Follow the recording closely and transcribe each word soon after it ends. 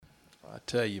I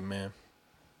tell you, man.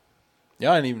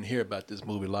 Y'all didn't even hear about this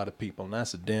movie, a lot of people, and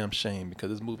that's a damn shame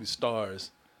because this movie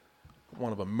stars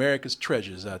one of America's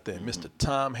treasures out there, Mr.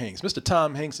 Tom Hanks. Mr.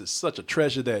 Tom Hanks is such a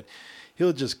treasure that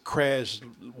he'll just crash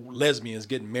lesbians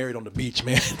getting married on the beach,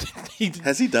 man.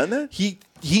 Has he done that?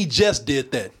 He just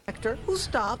did that. Actor who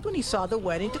stopped when he saw the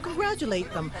wedding to congratulate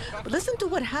them. But listen to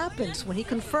what happens when he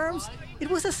confirms it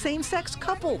was a same-sex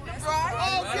couple.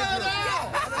 Oh, get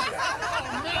out!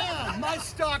 Oh, man, my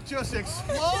stock just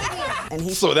exploded. And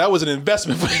So that was an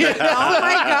investment for him. Oh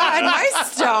my God, my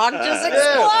stock just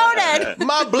exploded.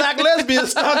 My black lesbian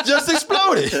stock just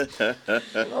exploded.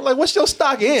 I'm like, what's your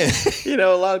stock in? You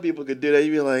know, a lot of people could do that.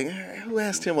 You'd be like, who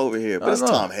asked him over here? But it's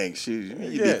Tom Hanks. You'd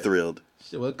be thrilled.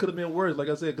 Well, it could have been worse. Like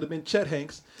I said, it could have been Chet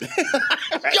Hanks.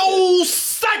 Yo,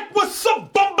 psych, what's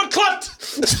up, bumbleclut?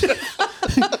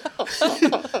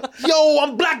 Yo,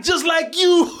 I'm black just like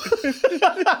you.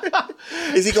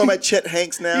 Is he going by Chet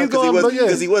Hanks now?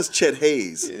 Because he was Chet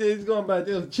Hayes. He's going by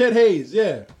Chet Hayes,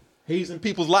 yeah. Hayes in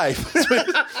people's life.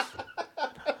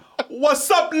 What's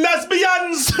up,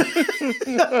 lesbians?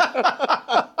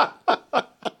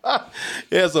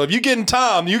 Yeah, so if you're getting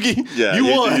Tom, you won.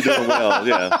 You're doing well,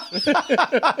 yeah.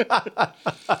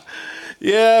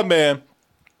 Yeah, man.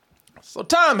 So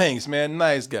Tom Hanks, man,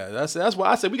 nice guy. That's why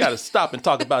I said we got to stop and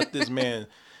talk about this man's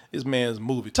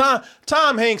movie.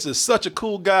 Tom Hanks is such a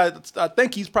cool guy. I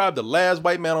think he's probably the last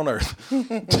white man on earth, or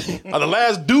the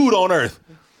last dude on earth.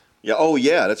 Yeah. Oh,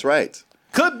 yeah. That's right.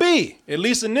 Could be, at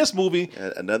least in this movie.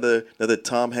 Another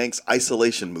Tom Hanks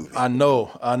isolation movie. I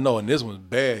know, and this one's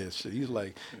bad. Shit. He's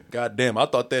like, God damn, I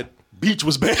thought that beach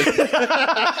was bad.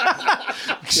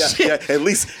 yeah, at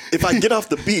least if I get off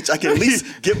the beach, I can at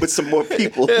least get with some more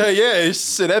people. Yeah,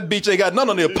 shit, that beach ain't got none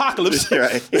on the apocalypse.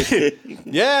 Right.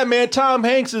 Yeah, man, Tom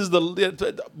Hanks is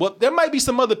well, there might be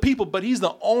some other people, but he's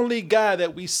the only guy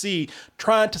that we see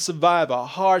trying to survive a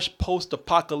harsh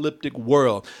post-apocalyptic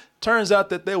world. Turns out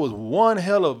that there was one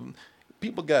hell of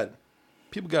people got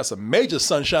some major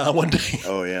sunshine one day.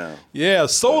 Oh yeah. Yeah,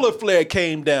 solar flare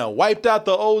came down, wiped out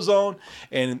the ozone,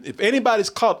 and if anybody's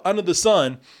caught under the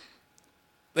sun,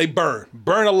 they burn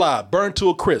alive, burn to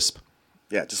a crisp.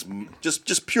 Yeah,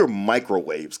 just pure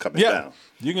microwaves coming down.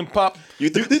 You can pop.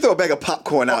 You throw a bag of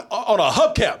popcorn out on a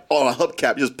hubcap. On a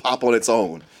hubcap, just pop on its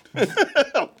own.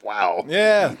 Wow.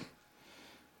 Yeah.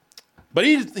 But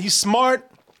he's smart.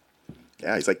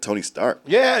 Yeah, he's like Tony Stark.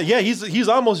 Yeah, he's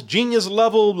almost genius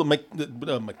level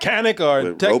mechanic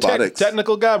or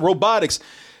technical guy, robotics.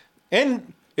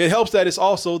 And it helps that it's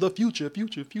also the future.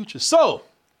 So,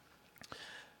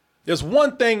 there's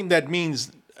one thing that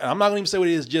means, I'm not going to even say what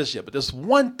it is just yet, but there's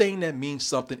one thing that means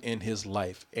something in his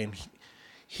life, and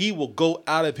he will go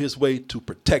out of his way to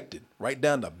protect it, right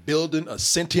down to building a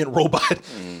sentient robot.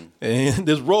 Mm. And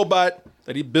this robot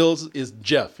that he builds is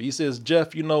Jeff. He says,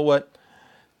 Jeff, you know what?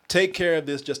 Take care of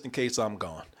this just in case I'm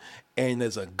gone. And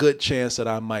there's a good chance that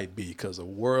I might be, because the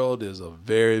world is a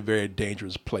very, very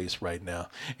dangerous place right now.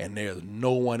 And there's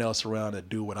no one else around to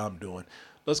do what I'm doing.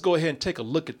 Let's go ahead and take a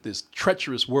look at this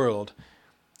treacherous world,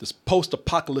 this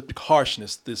post-apocalyptic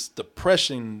harshness, this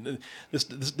depressing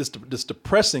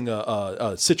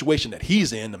situation that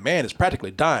he's in. The man is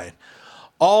practically dying.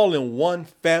 All in one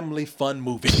family fun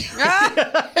movie.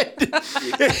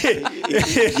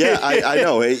 Yeah, I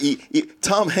know.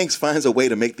 Tom Hanks finds a way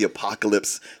to make the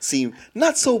apocalypse seem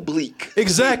not so bleak.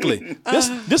 Exactly.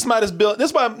 This might as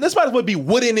well be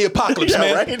Woody in the Apocalypse,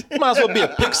 man. Right? It might as well be a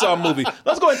Pixar movie.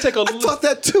 Let's go ahead and take a look. I thought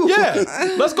that too.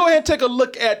 Yeah. Let's go ahead and take a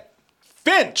look at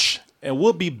Finch, and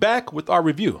we'll be back with our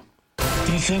review.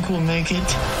 Do you think we'll make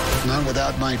it? Not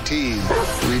without my team.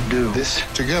 We do this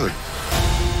together.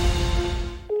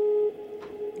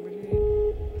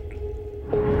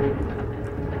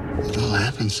 It all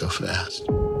happened so fast.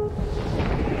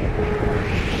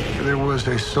 There was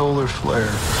a solar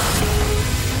flare.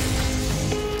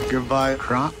 Goodbye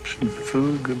crops and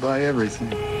food, goodbye everything.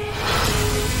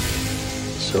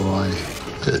 So I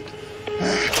hid.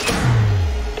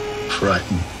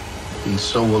 Frightened and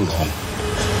so alone.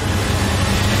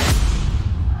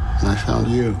 And I found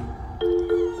you.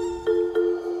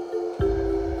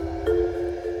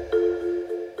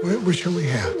 What shall we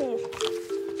have?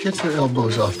 Get your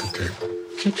elbows off the table.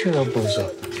 Get your elbows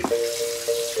off the table.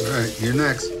 All right, you're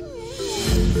next.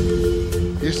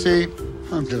 You see,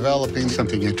 I'm developing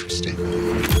something interesting.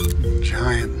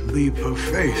 Giant leap of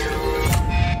faith.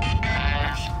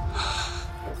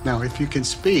 Now, if you can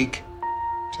speak,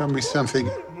 tell me something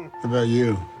about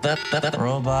you. That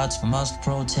robots must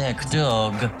protect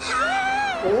dog.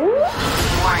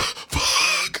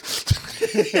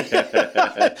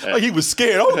 Oh, he was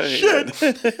scared. Oh, shit.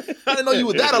 I didn't know you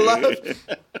were that alive.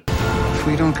 If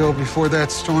we don't go before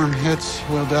that storm hits,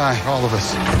 we'll die, all of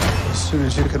us. As soon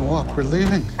as you can walk, we're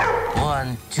leaving.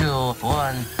 1, 2, 1,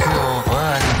 2,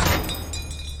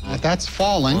 1. That's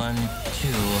falling. 1, 2.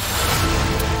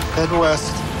 Head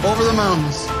west, over the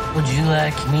mountains. Would you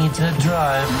like me to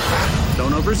drive?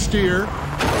 Don't oversteer.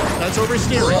 That's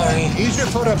oversteering. Sorry. Ease your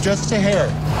foot up just a hair.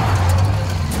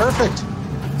 Perfect.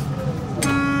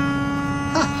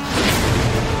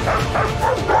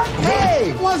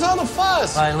 Hey, what's all the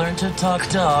fuss? I learned to talk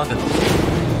dog.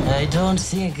 I don't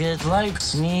think it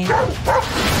likes me. Come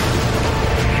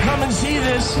and see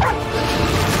this. Tie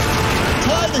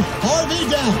the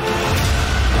RV down.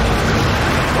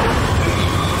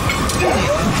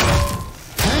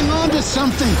 Hang on to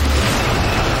something.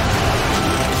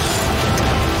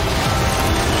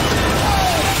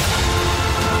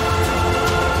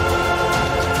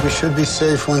 We should be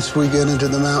safe once we get into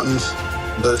the mountains.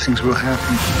 But things will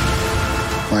happen.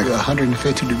 Like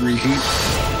 150-degree heat,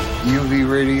 UV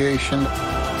radiation,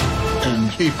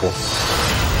 and people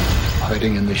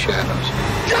hiding in the shadows.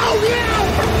 Go now!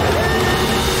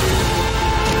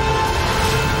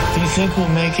 Do you think we'll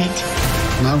make it?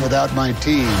 Not without my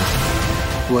team.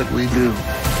 What we do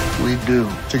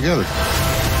together.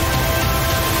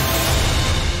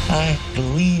 I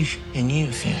believe in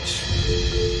you, Finch.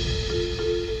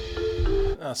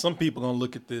 Some people gonna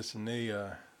look at this and they,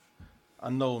 I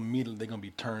know immediately they're gonna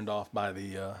be turned off by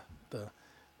the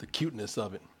cuteness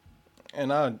of it,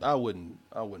 and I wouldn't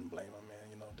blame them, man.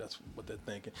 You know, that's what they're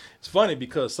thinking. It's funny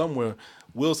because somewhere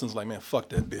Wilson's like, man, fuck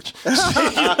that bitch.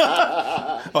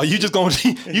 Oh, you just gonna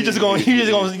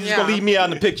leave me out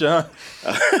in the picture, huh?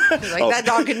 He's like, that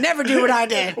dog could never do what I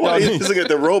did. Well, he's looking at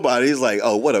the robot. He's like,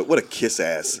 oh, what a kiss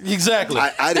ass. Exactly.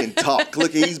 I didn't talk.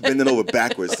 Look, he's bending over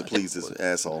backwards to please this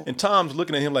asshole. And Tom's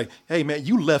looking at him like, hey, man,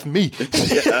 you left me.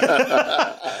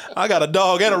 I got a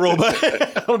dog and a robot.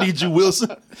 I don't need you,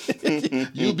 Wilson.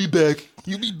 You'll be back.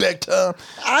 You'll be back, Tom.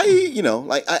 I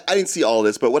didn't see all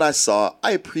this, but what I saw,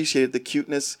 I appreciated the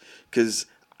cuteness because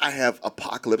I have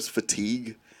apocalypse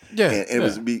fatigue. Yeah. And it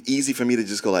would be easy for me to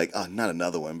just go like, oh, not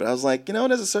another one. But I was like,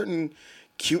 there's a certain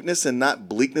cuteness and not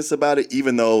bleakness about it,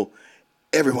 even though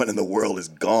everyone in the world is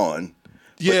gone.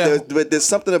 Yeah. But there's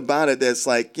something about it that's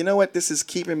like, you know what? This is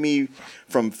keeping me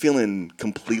from feeling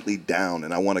completely down,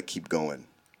 and I want to keep going.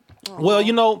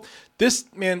 Well, this,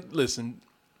 man, listen,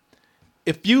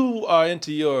 if you are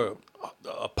into your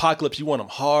apocalypse, you want them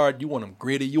hard, you want them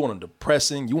gritty, you want them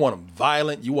depressing, you want them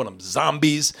violent, you want them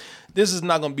zombies, this is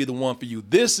not going to be the one for you.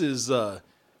 This is, and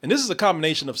this is a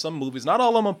combination of some movies. Not all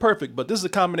of them are perfect, but this is a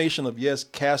combination of, yes,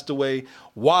 Castaway,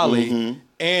 Wall-E,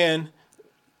 and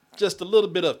just a little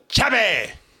bit of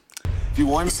Chappie. If you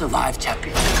want to survive,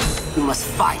 Chappie, you must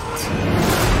fight.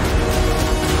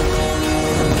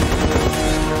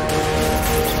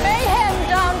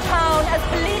 As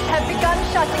police have begun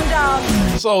shutting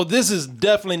down. So this is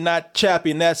definitely not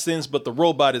Chappie in that sense, but the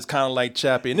robot is kind of like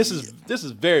Chappie, and this is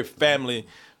very family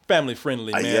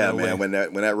friendly, man. Yeah, man. When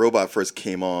that robot first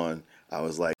came on, I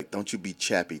was like, "Don't you be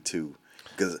Chappie too?"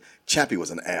 Because Chappie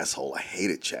was an asshole. I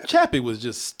hated Chappie. Chappie was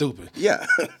just stupid. Yeah,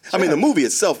 I mean the movie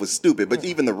itself was stupid, but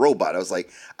even the robot, I was like,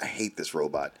 I hate this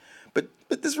robot. But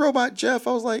this robot, Jeff,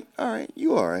 I was like, all right,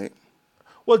 you all right?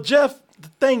 Well, Jeff. The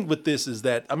thing with this is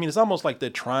that, I mean, it's almost like they're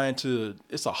trying to,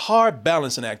 it's a hard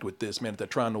balancing act with this, man, that they're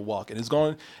trying to walk. And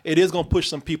it is going to push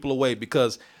some people away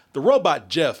because the robot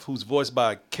Jeff, who's voiced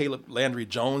by Caleb Landry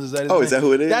Jones, is that his name? Is that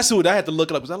who it is? That's who I had to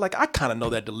look it up. Because I kind of know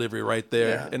that delivery right there.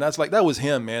 Yeah. And that's like, that was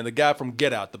him, man, the guy from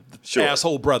Get Out, the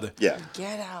asshole brother. Yeah.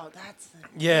 Get Out, that's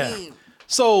the name.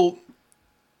 So,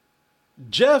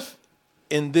 Jeff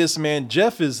in this, man,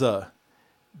 Jeff is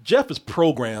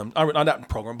programmed, not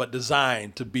programmed, but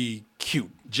designed to be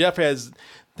cute. Jeff has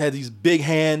these big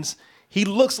hands. He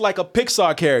looks like a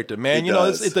Pixar character, man. He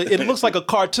does. It looks like a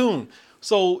cartoon.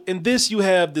 So in this, you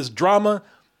have this drama,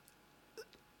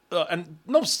 and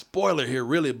no spoiler here,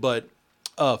 really, but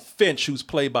Finch, who's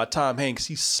played by Tom Hanks,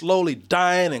 he's slowly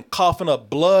dying and coughing up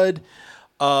blood.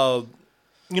 The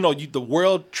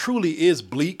world truly is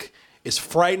bleak. It's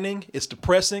frightening. It's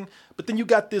depressing. But then you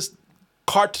got this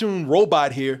cartoon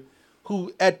robot here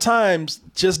who at times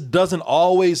just doesn't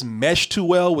always mesh too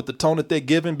well with the tone that they're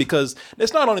giving, because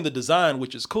it's not only the design,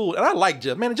 which is cool, and I like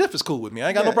Jeff. Man, Jeff is cool with me. I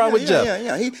ain't got no problem with Jeff.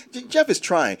 Yeah. Jeff is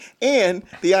trying. And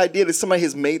the idea that somebody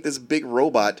has made this big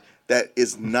robot that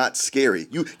is not scary.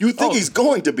 You think he's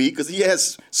going to be because he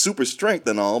has super strength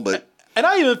and all, but... And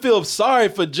I even feel sorry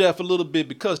for Jeff a little bit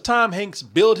because Tom Hanks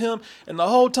built him, and the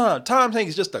whole time, Tom Hanks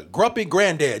is just a grumpy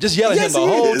granddad, just yelling at him the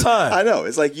whole time. I know.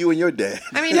 It's like you and your dad.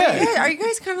 I mean, are you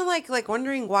guys kind of like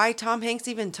wondering why Tom Hanks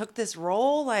even took this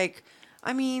role? Like,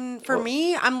 I mean, for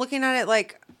me, I'm looking at it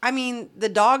like, I mean, the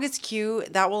dog is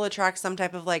cute. That will attract some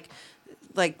type of like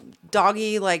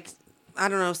doggy, like, I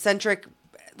don't know, centric,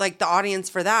 like the audience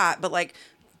for that. But like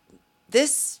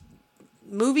this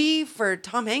movie for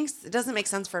Tom Hanks, it doesn't make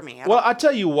sense for me. Well, I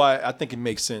tell you why I think it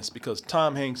makes sense, because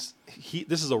Tom Hanks,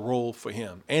 this is a role for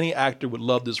him. Any actor would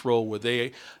love this role where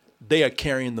they are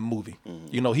carrying the movie.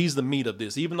 You know, he's the meat of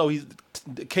this. Even though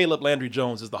Caleb Landry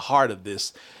Jones is the heart of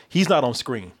this, he's not on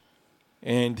screen.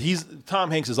 And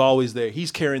Tom Hanks is always there.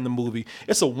 He's carrying the movie.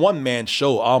 It's a one-man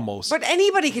show almost. But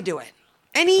anybody could do it.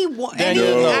 Any No,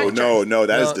 actor.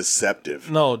 that is deceptive.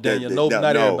 No, Daniel,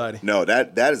 not everybody. No,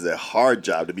 that is a hard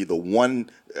job to be the one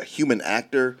human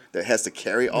actor that has to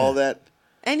carry all that.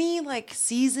 Any like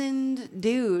seasoned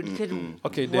dude could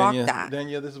rock that.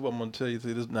 Daniel, this is what I'm going to tell you.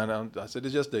 See, this, I said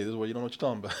this yesterday. This is what you don't know what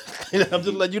you're talking about. I'm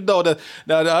just letting you know that.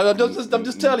 I'm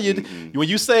just telling you. When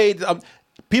you say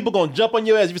people going to jump on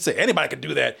your ass, if you say anybody could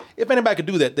do that. If anybody could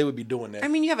do that, they would be doing that. I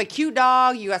mean, you have a cute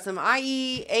dog. You got some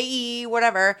AE,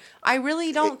 whatever. I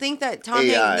really don't think that Tom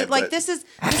Hanks, like this is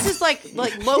like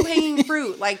low hanging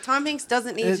fruit. Like Tom Hanks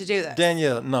doesn't need to do this.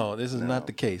 Danielle, no, this is not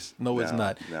the case. No, it's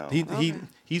not. No.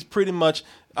 He's pretty much.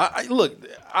 I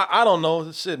don't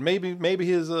know. Shit, maybe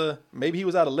he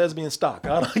was out of lesbian stock.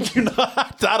 I don't know.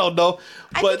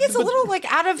 I think it's a little like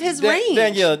out of his range.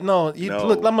 Danielle, no.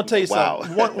 Look, I'm gonna tell you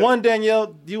something. One,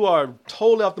 Danielle, you are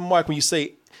totally off the mark when you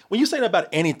say that about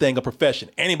anything, a profession.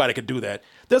 Anybody could do that.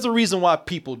 There's a reason why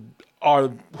people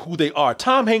are who they are.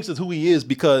 Tom Hanks is who he is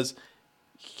because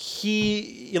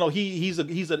he's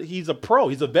a pro.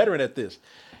 He's a veteran at this.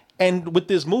 And with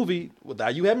this movie,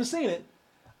 without you haven't seen it,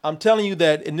 I'm telling you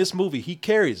that in this movie, he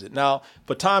carries it. Now,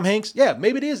 for Tom Hanks, yeah,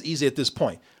 maybe it is easy at this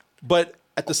point. But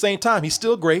at the same time, he's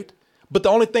still great. But the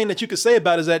only thing that you could say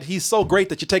about it is that he's so great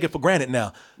that you take it for granted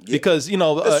now. Yeah. Because,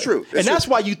 that's true. That's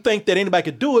why you think that anybody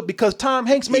could do it, because Tom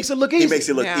Hanks makes it look easy. He makes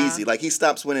it look easy. Like, he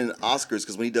stops winning Oscars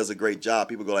because when he does a great job,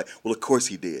 people go like, well, of course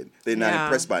he did. They're not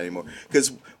impressed by it anymore.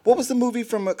 Because what was the movie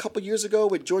from a couple years ago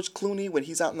with George Clooney when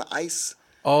he's out in the ice?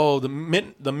 Oh, the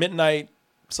Midnight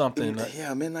something.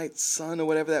 Midnight Sun or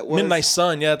whatever that was. Midnight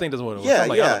Sun, yeah, I think that's what it was.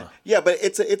 Yeah, but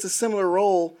it's a similar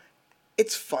role.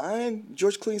 It's fine.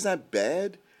 George Clooney's not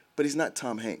bad, but he's not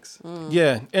Tom Hanks.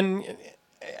 Yeah, and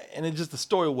it just, the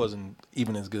story wasn't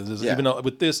even as good as this. Even though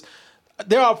with this,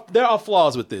 there are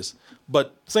flaws with this.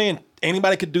 But saying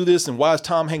anybody could do this and why is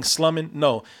Tom Hanks slumming?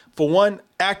 No. For one,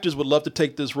 actors would love to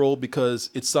take this role because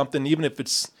it's something, even if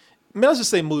it's, let's just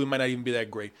say movie might not even be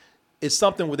that great. It's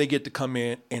something where they get to come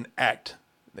in and act.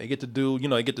 They get to do,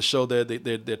 they get to show their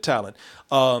talent.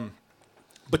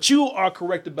 But you are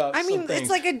correct about some things. It's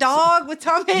like a dog with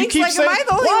Tom Hanks. You keep like, saying, am I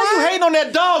the only why are you hating on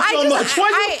that dog so much?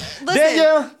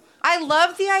 Listen, I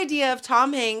love the idea of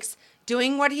Tom Hanks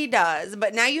doing what he does,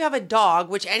 but now you have a dog,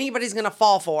 which anybody's going to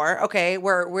fall for. Okay,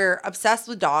 we're obsessed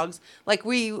with dogs. Like,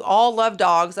 we all love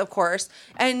dogs, of course.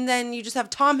 And then you just have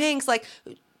Tom Hanks, like,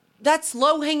 that's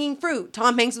low-hanging fruit.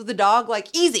 Tom Hanks with a dog, like,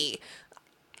 easy.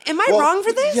 Am I wrong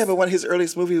for this? Yeah, but one of his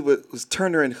earliest movies was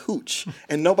Turner and Hooch,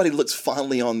 and nobody looks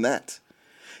fondly on that.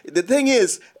 The thing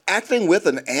is, acting with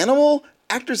an animal,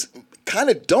 actors kind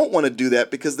of don't want to do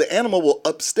that because the animal will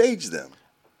upstage them.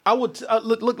 I would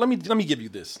look. Let me give you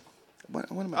this. What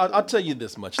am I'll tell you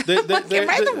this much. Am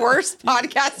I the worst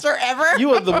podcaster ever?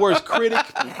 You are the worst critic.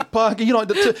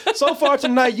 So far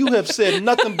tonight, you have said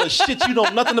nothing but shit you know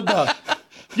nothing about.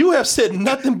 You have said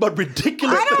nothing but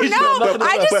ridiculous things. I don't know.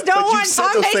 I just don't want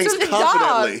Tom Hanks with a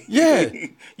dog. Yeah.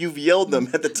 You've yelled them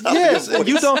at the top yes, of your voice. and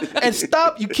you don't. And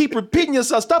stop. You keep repeating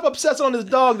yourself. Stop obsessing on this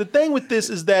dog. The thing with this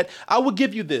is that I will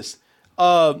give you this.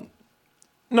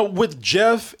 With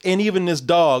Jeff and even this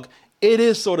dog, it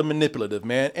is sort of manipulative,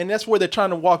 man. And that's where they're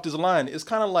trying to walk this line. It's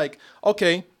kind of like,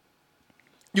 okay,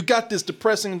 you got this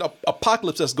depressing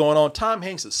apocalypse that's going on. Tom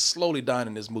Hanks is slowly dying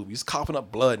in this movie. He's coughing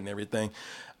up blood and everything.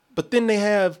 But then they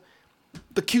have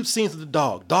the cute scenes of the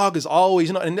dog. Dog is always,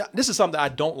 and this is something I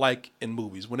don't like in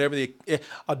movies. Whenever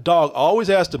a dog always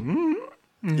has to,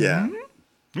 they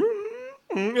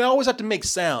always have to make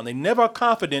sound. They never are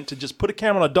confident to just put a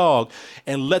camera on a dog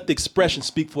and let the expression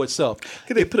speak for itself.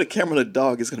 If they put a camera on a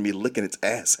dog, it's going to be licking its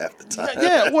ass half the time.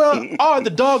 Yeah, well, or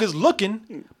the dog is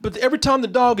looking, but every time the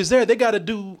dog is there, they got to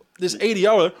do this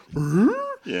 80-hour.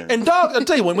 Yeah. And dog, I'll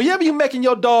tell you, whenever you making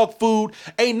your dog food,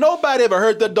 ain't nobody ever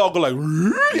heard that dog go like,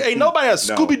 ain't nobody had a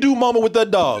Scooby-Doo moment with that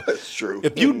dog. That's true.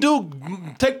 If you do,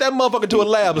 take that motherfucker to a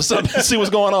lab or something and see what's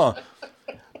going on.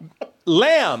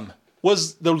 Lamb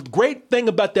was the great thing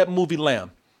about that movie,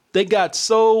 Lamb. They got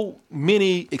so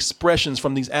many expressions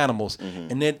from these animals,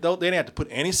 and they didn't have to put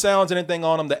any sounds or anything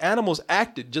on them. The animals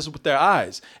acted just with their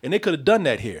eyes, and they could have done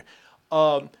that here.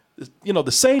 The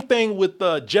same thing with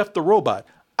Jeff the robot.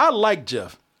 I like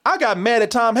Jeff. I got mad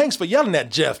at Tom Hanks for yelling at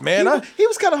Jeff, man. He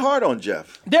was kind of hard on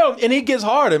Jeff. Yeah, and he gets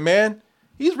harder, man.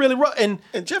 He's really rough. And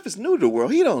Jeff is new to the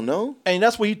world. He don't know. And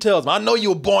that's what he tells me. I know you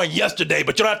were born yesterday,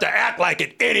 but you don't have to act like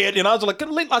an idiot. And I was like,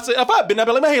 I said, if I'd been there,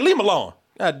 I'd be like, hey, leave him alone.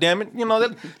 God damn it. You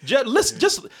know, Jeff,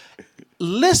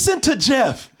 listen to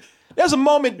Jeff. There's a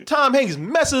moment Tom Hanks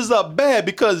messes up bad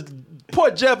because poor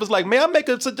Jeff is like, man, I'm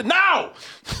making such a, no!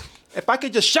 If I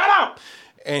could just shut up.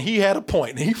 And he had a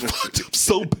point, and he fucked up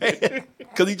so bad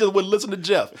because he just wouldn't listen to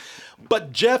Jeff.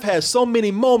 But Jeff has so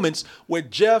many moments where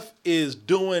Jeff is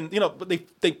doing, you know, they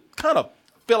kind of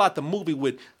fill out the movie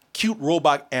with cute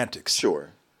robot antics. Sure.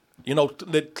 You know,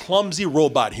 the clumsy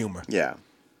robot humor. Yeah.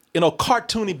 You know,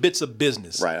 cartoony bits of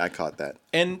business. Right, I caught that.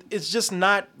 And it's just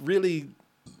not really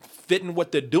fitting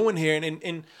what they're doing here.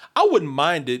 And I wouldn't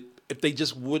mind it if they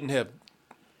just wouldn't have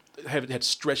had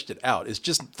stretched it out. It's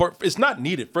just it's not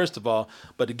needed, first of all.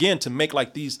 But again, to make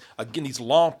like these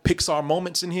long Pixar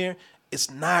moments in here,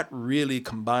 it's not really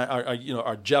combined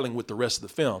are gelling with the rest of the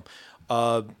film.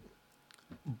 But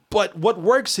what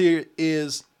works here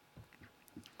is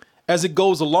as it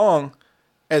goes along,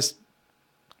 as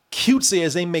cutesy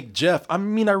as they make Jeff, I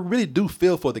mean, I really do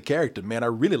feel for the character, man. I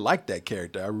really like that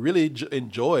character. I really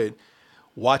enjoyed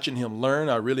watching him learn.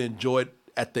 I really enjoyed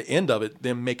at the end of it,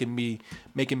 them making me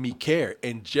care.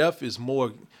 And Jeff is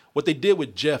more, what they did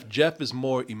with Jeff is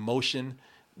more emotion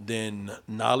than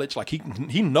knowledge. Like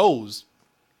he knows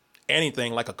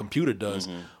anything like a computer does,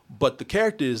 but the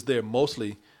character is there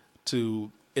mostly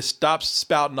it stops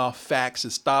spouting off facts.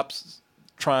 It stops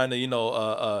trying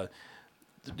to,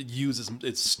 use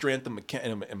its strength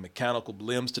and mechanical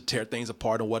limbs to tear things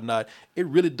apart and whatnot. It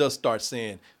really does start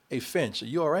saying, hey, Finch, are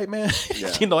you all right, man?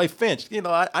 Yeah. Hey, Finch,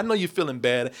 I know you're feeling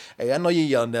bad. Hey, I know you're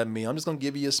yelling at me. I'm just going to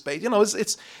give you a space.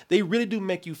 It's they really do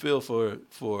make you feel for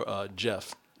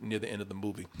Jeff near the end of the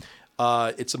movie.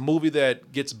 It's a movie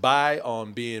that gets by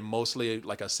on being mostly,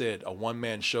 like I said, a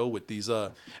one-man show with these. They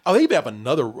even have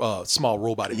another small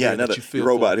robot. Yeah, another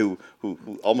robot who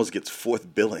almost gets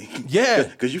fourth billing. Yeah,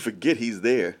 because you forget he's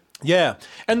there. Yeah,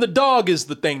 and the dog is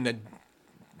the thing that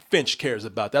Finch cares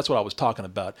about. That's what I was talking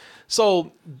about.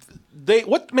 So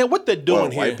what they're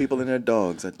doing here? White people and their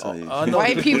dogs, I tell you.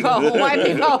 White people.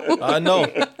 I know.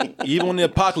 Even when the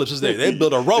apocalypse is there, they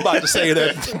build a robot to save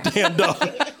that damn dog.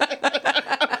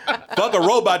 Fuck a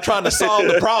robot trying to solve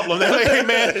the problem. They're like, hey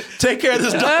man, take care of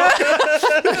this dog.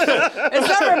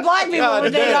 It's never black people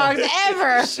with their dogs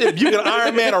ever. Shit, if you can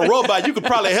Iron Man a robot, you could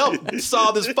probably help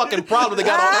solve this fucking problem they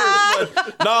got on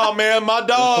Earth. But no, man, my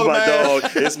dog, my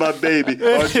dog, it's my baby.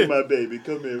 Aren't you my baby?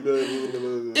 Come here.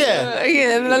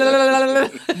 Yeah.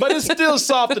 But it's still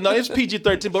soft enough. It's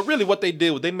PG-13. But really, what they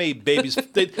did was they made babies.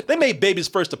 They made babies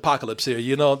first apocalypse here.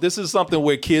 This is something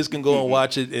where kids can go and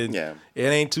watch it, and it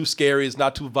ain't too scary. It's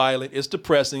not too violent. It's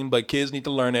depressing, but kids need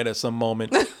to learn that at some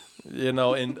moment.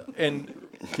 And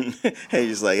hey,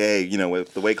 it's like,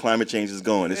 with the way climate change is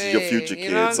going, this is your future,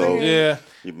 kid. So you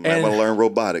might want to learn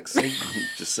robotics.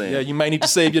 Just saying. Yeah, you might need to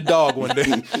save your dog one day.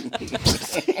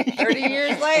 30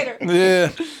 years later.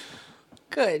 Yeah.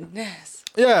 Goodness.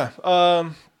 Yeah.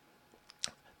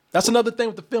 That's another thing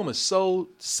with the film. It's so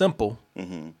simple.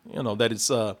 That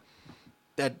it's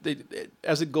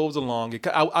as it goes along,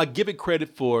 I give it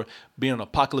credit for being an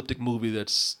apocalyptic movie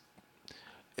that's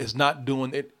not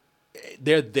doing it.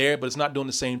 They're there, but it's not doing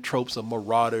the same tropes of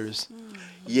marauders.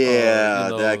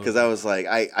 Yeah, because I was like,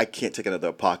 I can't take another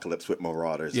apocalypse with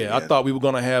marauders. Yeah, again. I thought we were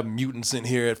gonna have mutants in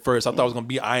here at first. I thought it was gonna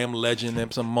be I Am Legend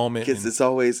at some moment. Because it's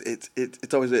always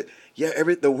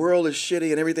the world is shitty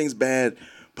and everything's bad,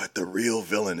 but the real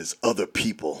villain is other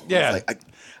people. Yeah.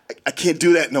 I can't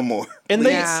do that no more. And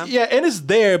and it's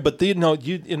there, but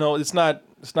it's not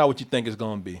what you think it's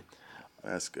gonna be.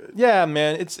 That's good. Yeah,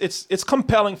 man, it's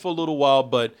compelling for a little while,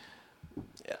 but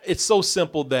it's so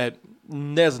simple that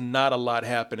there's not a lot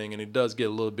happening, and it does get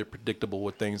a little bit predictable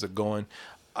where things are going.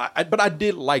 But I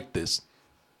did like this.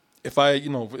 If I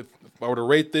were to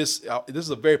rate this, this is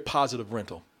a very positive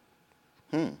rental.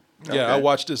 Okay. Yeah, I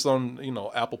watched this on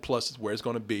Apple Plus is where it's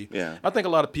going to be. Yeah, I think a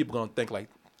lot of people are going to think like,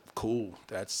 cool,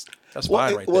 that's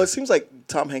fine right there. Well, it seems like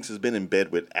Tom Hanks has been in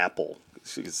bed with Apple.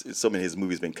 So many of his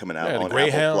movies been coming out on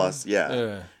Apple Plus.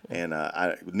 Yeah. And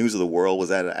News of the World, was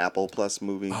that an Apple Plus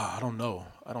movie? I don't know.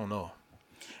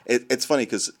 It's funny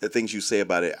because the things you say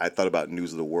about it, I thought about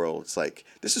News of the World. It's like,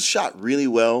 this is shot really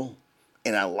well,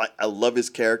 and I love his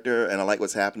character, and I like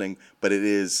what's happening, but it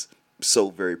is so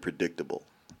very predictable.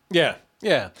 Yeah.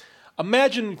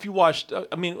 Imagine if you watched,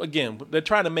 again, they're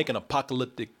trying to make an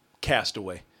apocalyptic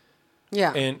Castaway.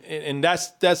 Yeah. And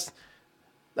that's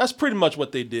pretty much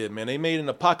what they did, man. They made an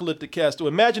apocalyptic Castaway.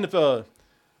 Imagine if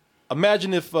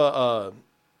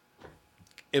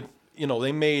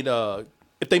they made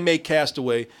if they made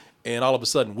Castaway and all of a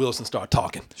sudden Wilson started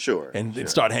talking, and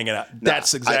start hanging out.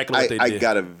 That's exactly what they did. I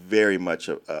got a very much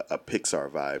a Pixar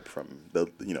vibe from the.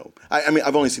 I mean,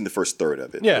 I've only seen the first third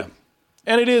of it. Yeah,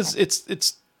 and it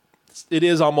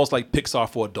is almost like Pixar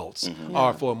for adults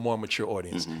or for a more mature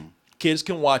audience. Kids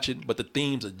can watch it, but the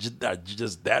themes are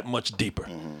just that much deeper.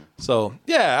 So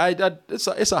yeah, it's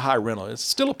a high rental. It's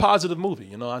still a positive movie,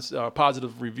 It's a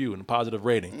positive review and a positive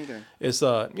rating. Okay. It's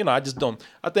I just don't.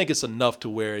 I think it's enough to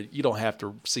where you don't have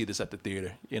to see this at the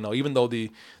theater. Even though the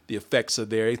effects are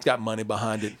there, it's got money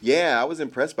behind it. Yeah, I was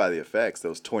impressed by the effects.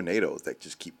 Those tornadoes that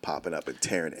just keep popping up and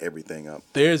tearing everything up.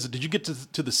 Did you get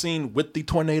to the scene with the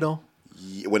tornado?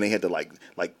 When they had to like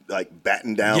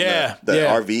batten down the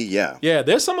RV, yeah.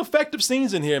 There's some effective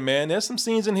scenes in here, man. There's some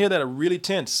scenes in here that are really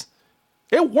tense.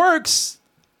 It works.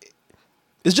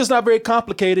 It's just not very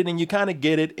complicated, and you kind of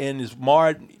get it, and it's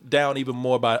marred down even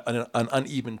more by an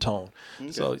uneven tone.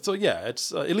 Okay. So yeah,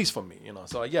 it's at least for me,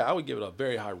 So yeah, I would give it a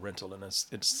very high rental, and it's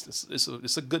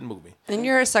a good movie. And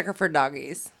you're a sucker for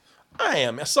doggies. I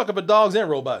am a sucker for dogs and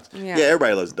robots. Yeah,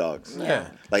 everybody loves dogs. Yeah.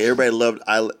 Like everybody loved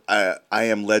I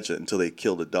Am Legend until they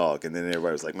killed a dog, and then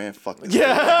everybody was like, "Man, fuck this."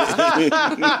 Yeah.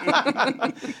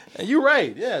 And you're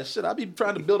right. Yeah, shit. I be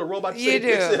trying to build a robot. You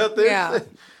do. Out there. Yeah.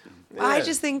 I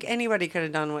just think anybody could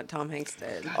have done what Tom Hanks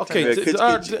did. Okay,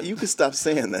 you can stop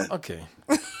saying that. Okay.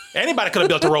 Anybody could have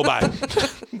built a robot.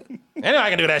 Anybody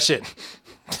can do that shit.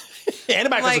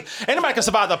 Anybody can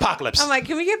survive the apocalypse. I'm like,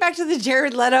 can we get back to the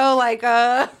Jared Leto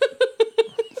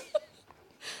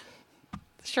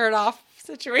shirt off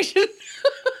situation?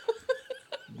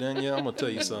 Danielle, I'm gonna tell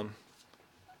you something.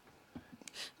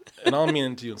 And I don't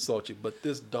mean to insult you, but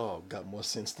this dog got more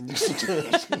sense than you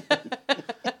sometimes.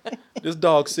 This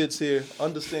dog sits here,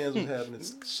 understands what's happening,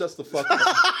 shuts the fuck up.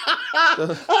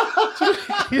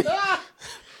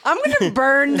 I'm gonna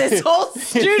burn this whole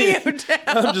studio down.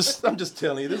 I'm just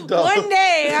telling you, this dog. One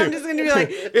day, I'm just gonna be like,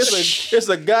 it's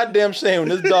a goddamn shame when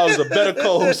this dog is a better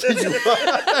co-host than you.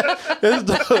 This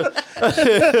dog.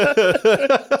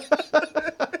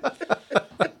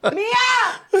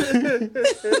 Mia!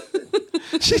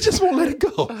 She just won't let it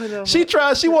go. Oh, no. She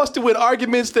tries. She wants to win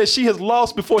arguments that she has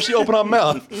lost before she opened her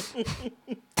mouth.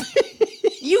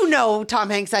 Tom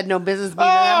Hanks had no business being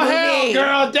in that movie.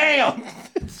 Hell, girl, damn.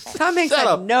 Tom Hanks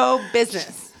had no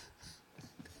business.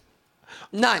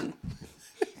 None.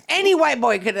 Any white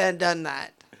boy could have done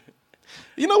that.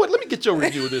 You know what? Let me get your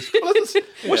review of this. What's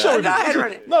your review? Go ahead,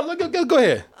 run it. No, go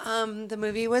ahead. The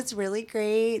movie was really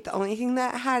great. The only thing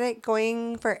that had it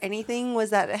going for anything was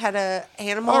that it had an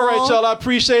animal. All right, y'all. I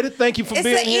appreciate it. Thank you for being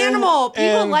here. It's the animal.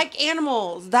 People like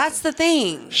animals. That's the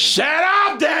thing. Shut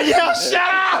up, Danielle. Shut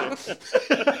up.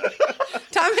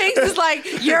 Tom Hanks is like,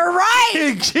 you're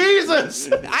right. Jesus.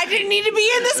 I didn't need to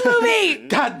be in this movie.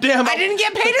 God damn it. I didn't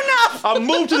get paid enough. I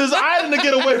moved to this island to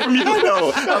get away from you.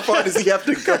 No. How far does he have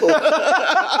to go?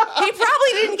 He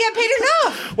probably didn't get paid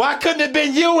enough. Why couldn't it have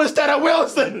been you instead of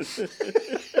Wilson?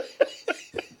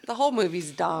 The whole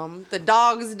movie's dumb. The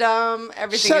dog's dumb.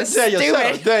 Everything is stupid.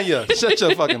 Shut up, Danielle. Shut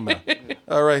your fucking mouth.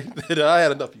 All right. I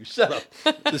had enough of you. Shut up.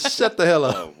 Just shut the hell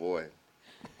up. Oh, boy.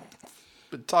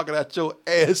 Been talking out your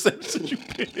ass since you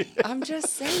been here. I'm just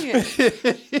saying.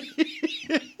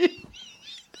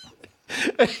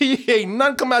 Ain't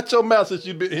nothing come out your mouth since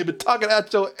you've been here. Been talking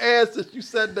out your ass since you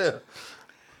sat there.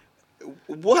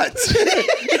 What?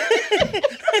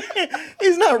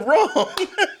 He's not wrong.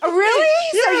 Really?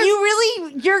 Yes. So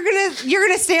you're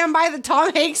gonna stand by the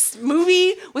Tom Hanks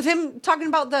movie with him talking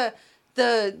about the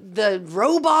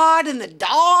robot and the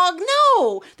dog?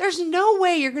 No, there's no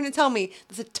way you're gonna tell me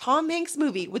that the Tom Hanks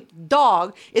movie with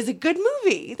dog is a good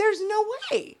movie. There's no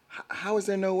way. How is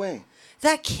there no way?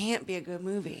 That can't be a good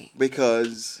movie.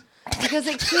 Because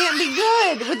it can't be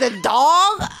good with a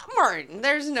dog, Martin.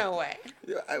 There's no way.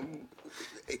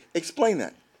 Explain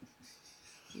that.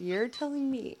 You're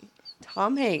telling me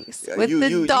Tom Hanks with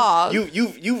the dog.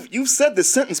 You've said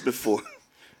this sentence before,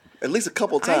 at least a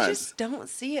couple times. I just don't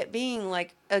see it being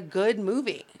like a good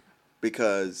movie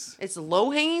because it's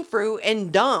low hanging fruit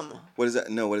and dumb. What does that?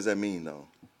 No, what does that mean though?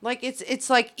 Like it's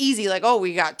like easy, like, oh,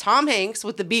 we got Tom Hanks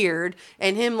with the beard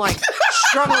and him like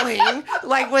struggling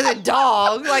like with a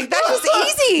dog. Like that's just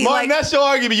easy. Martin, that's your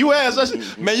argument. You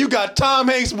asked, man, you got Tom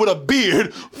Hanks with a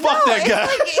beard. Fuck that guy.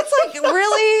 It's like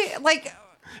really like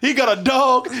he got a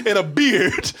dog and a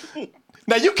beard.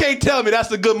 Now you can't tell me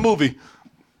that's a good movie.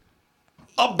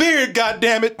 A beard,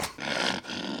 goddammit.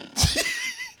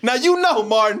 Now you know,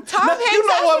 Martin. Tom Hanks. You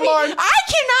know what, Martin? I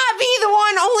cannot be the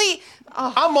one only.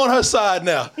 Oh. I'm on her side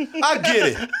now. I get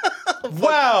it.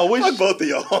 Wow. Fuck both of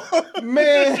y'all.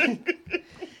 Man.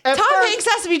 Tom Hanks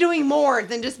has to be doing more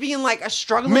than just being like a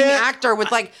struggling actor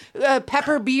with like a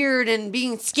pepper beard and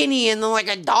being skinny and then like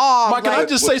a dog. Mike, can I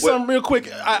just say something real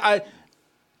quick? I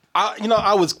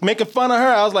was making fun of her.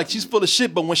 I was like, she's full of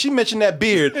shit. But when she mentioned that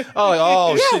beard, I was like,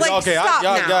 oh shit. Like, okay,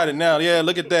 y'all got it now. Yeah,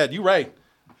 look at that. You right.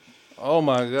 Oh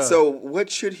my God. So what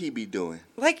should he be doing?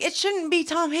 Like, it shouldn't be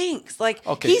Tom Hanks. Like,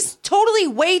 he's totally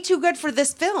way too good for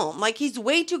this film. Like, he's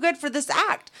way too good for this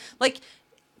act. Like,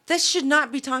 this should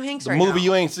not be Tom Hanks right now. The movie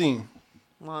you ain't seen.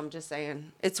 Well, I'm just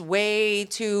saying. It's way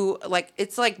too, like,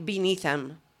 it's like beneath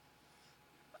him.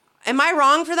 Am I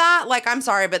wrong for that? Like, I'm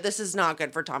sorry, but this is not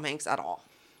good for Tom Hanks at all.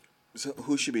 So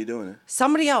who should be doing it?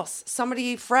 Somebody else.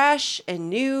 Somebody fresh and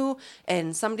new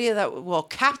and somebody that will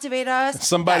captivate us.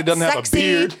 Somebody doesn't have a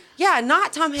beard. Yeah,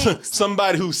 not Tom Hanks.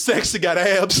 Somebody who's sexy, got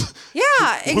abs. Yeah,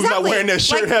 exactly. Who's not wearing that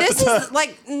shirt half the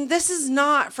time. This is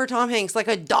not for Tom Hanks. Like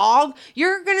a dog.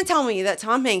 You're going to tell me that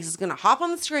Tom Hanks is going to hop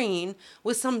on the screen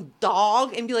with some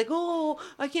dog and be like, oh,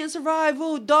 I can't survive.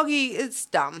 Oh, doggy. It's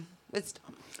dumb. It's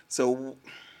dumb. So...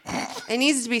 It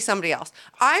needs to be somebody else.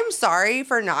 I'm sorry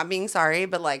for not being sorry,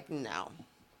 but like, no.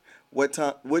 What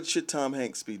should Tom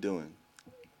Hanks be doing?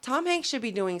 Tom Hanks should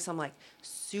be doing some like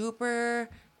super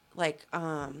like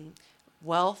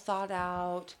well thought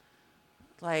out,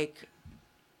 like,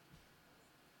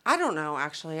 I don't know,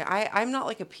 actually. I'm not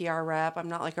like a PR rep. I'm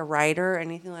not like a writer or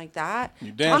anything like that.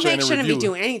 Tom Hanks shouldn't be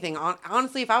doing anything.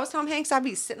 Honestly, if I was Tom Hanks, I'd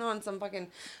be sitting on some fucking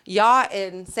yacht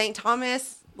in St.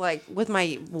 Thomas, like with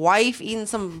my wife, eating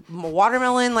some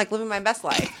watermelon, like living my best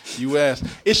life. You asked.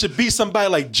 It should be somebody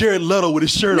like Jared Leto with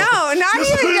his shirt on. No, not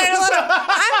even Jared Leto.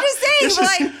 I'm just saying, but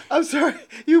like, I'm sorry,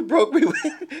 you broke me. You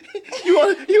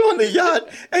on the yacht,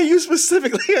 and you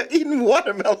specifically are eating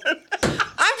watermelon.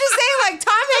 I'm just saying, like,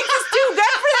 Tom Hanks is too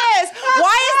good for this.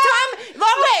 Why is Tom...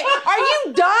 Wait, are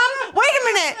you dumb? Wait a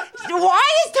minute. Why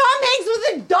is Tom Hanks with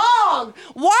a dog?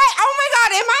 Why? Oh, my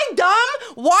God, am I dumb?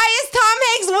 Why is Tom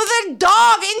Hanks with a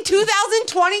dog in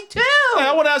 2022? Hey,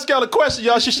 I want to ask y'all a question,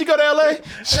 y'all. Should she go to L.A.? Am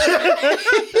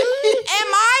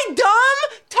I dumb?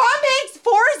 Tom Hanks,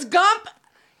 Forrest Gump...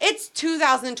 It's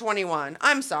 2021.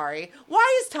 I'm sorry.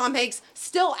 Why is Tom Hanks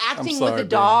still acting with a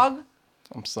dog?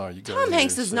 I'm sorry. Tom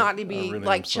Hanks does not need to be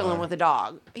like chilling with a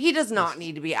dog. He does not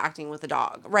need to be acting with a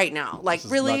dog right now. Like,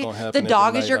 really, the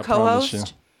dog is your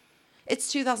co-host?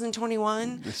 It's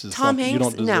 2021. Tom Hanks, you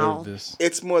don't deserve no. This.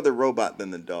 It's more the robot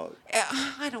than the dog.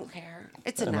 I don't care.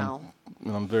 It's a no.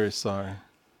 I'm very sorry.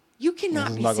 You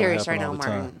cannot be serious right now,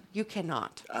 Martin. You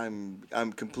cannot. I'm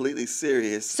completely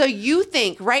serious. So you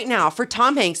think right now for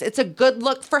Tom Hanks, it's a good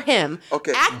look for him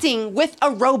acting with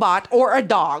a robot or a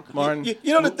dog. Martin,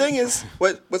 you know the thing is,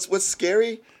 what's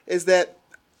scary is that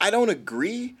I don't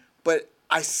agree, but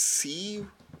I see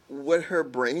what her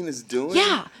brain is doing.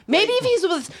 Yeah, maybe if he's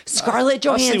with Scarlett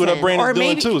Johansson, I see what her brain is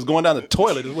doing too. Is going down the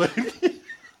toilet.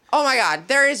 Oh my God,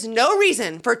 there is no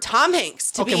reason for Tom Hanks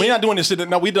to be... Okay, we're not doing this shit.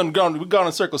 No, we've gone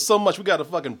in circles so much. We got a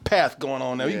fucking path going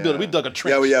on now. Yeah. We dug a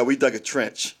trench. Yeah, we dug a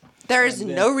trench. There is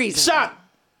no reason. Shot!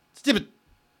 Stupid.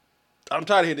 I'm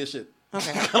tired of hearing this shit.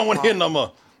 Okay. I don't want to hear no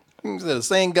more. You said the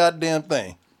same goddamn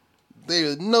thing. There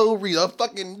is no reason. A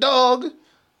fucking dog.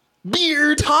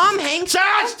 Beard. Tom Hanks...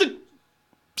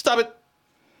 Stop it.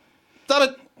 Stop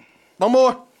it. No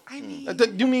more. I mean...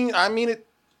 You mean I mean it.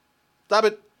 Stop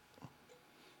it.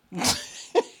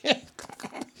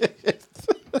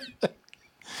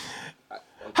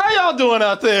 How y'all doing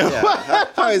out there? Yeah.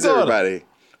 How is everybody?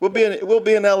 We'll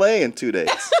be in LA in 2 days.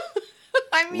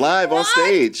 I mean, live on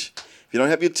stage. If you don't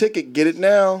have your ticket, get it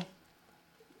now.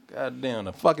 God damn,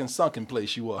 the fucking sunken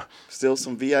place you are. Still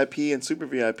some VIP and super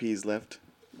VIPs left.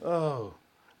 Oh.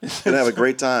 Gonna have a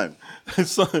great time.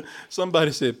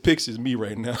 Somebody said Pixie's me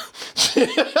right now.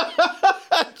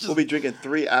 We'll be drinking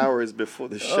 3 hours before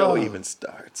the show even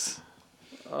starts.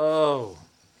 Oh.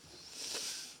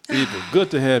 People,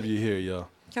 good to have you here, y'all.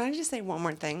 Can I just say one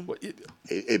more thing? Not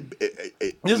if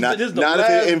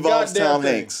it involves Tom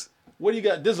Hanks. What do you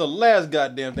got? This is the last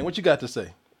goddamn thing. What you got to say?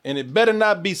 And it better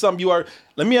not be something you are.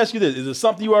 Let me ask you this. Is it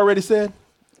something you already said?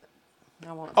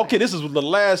 I won't okay, this is the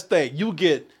last thing. You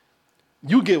get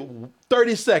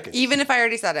 30 seconds. Even if I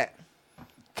already said it.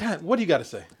 God, what do you got to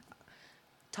say?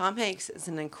 Tom Hanks is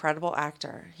an incredible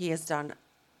actor. He has done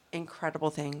incredible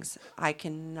things. I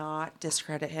cannot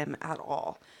discredit him at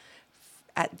all.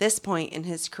 At this point in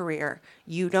his career,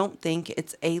 you don't think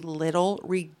it's a little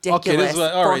ridiculous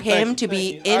for him to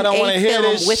be in a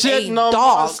film with a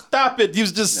dog? Stop it. You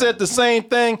just said the same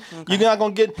thing. Okay. You're not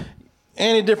going to get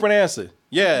any different answer.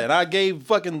 Yeah, and I gave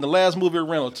fucking the last movie a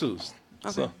rental too.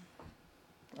 Okay. So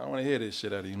I don't want to hear this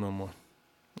shit out of you no more.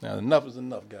 Now, enough is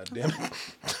enough, goddammit.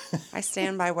 I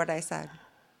stand by what I said.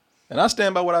 And I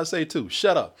stand by what I say too.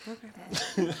 Shut up. Okay.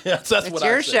 that's it's what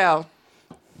your I say. show.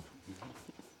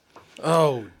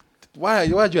 Oh, why'd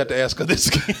you have to ask her this?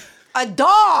 A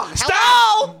dog. Stop!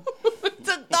 Hello? It's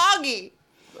a doggy.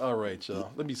 All right,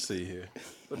 y'all. Let me see here.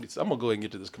 I'm gonna go ahead and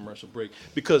get to this commercial break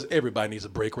because everybody needs a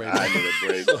break right now. I need a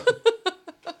break. So,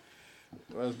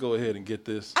 let's go ahead and get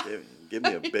this. Give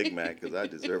me a Big Mac because I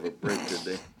deserve a break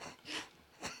today.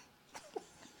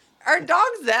 Are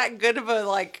dogs that good of a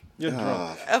like? You're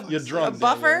drunk. You're drunk. A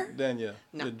buffer? Danielle,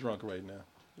 No. you're drunk right now.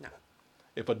 No.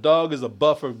 If a dog is a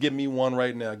buffer, give me one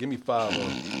right now. Give me 5 of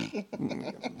them.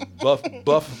 buff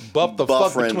the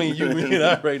fuck between you and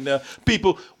I right now.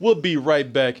 People, we'll be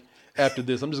right back after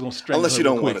this. I'm just gonna strangle Unless her you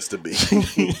don't real want us to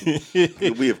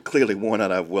be. We have clearly worn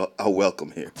out our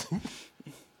welcome here.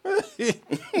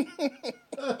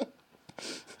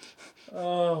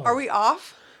 Are we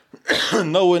off?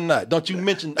 No, we're not. Don't you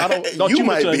mention? Don't You you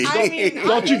might mention?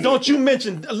 be. Don't you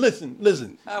mention?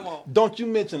 Listen. I won't. Don't you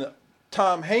mention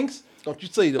Tom Hanks? Don't you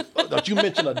say don't you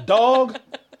mention a dog?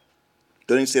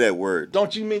 Don't even say that word.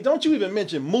 Don't you even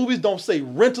mention movies? Don't say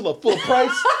rental or full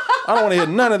price. I don't want to hear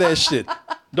none of that shit.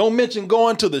 Don't mention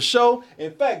going to the show.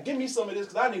 In fact, give me some of this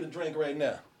because I need a drink right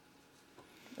now.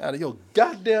 Out of your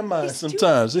goddamn mind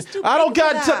sometimes. I don't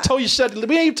got to tell you shut.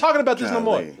 We ain't talking about this no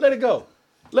more. Let it go.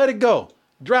 Let it go.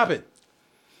 Drop it.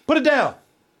 Put it down.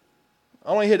 I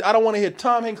don't want to hear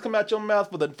Tom Hanks come out your mouth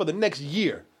for the next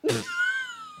year.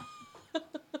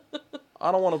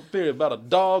 I don't want to hear about a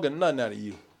dog and nothing out of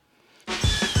you.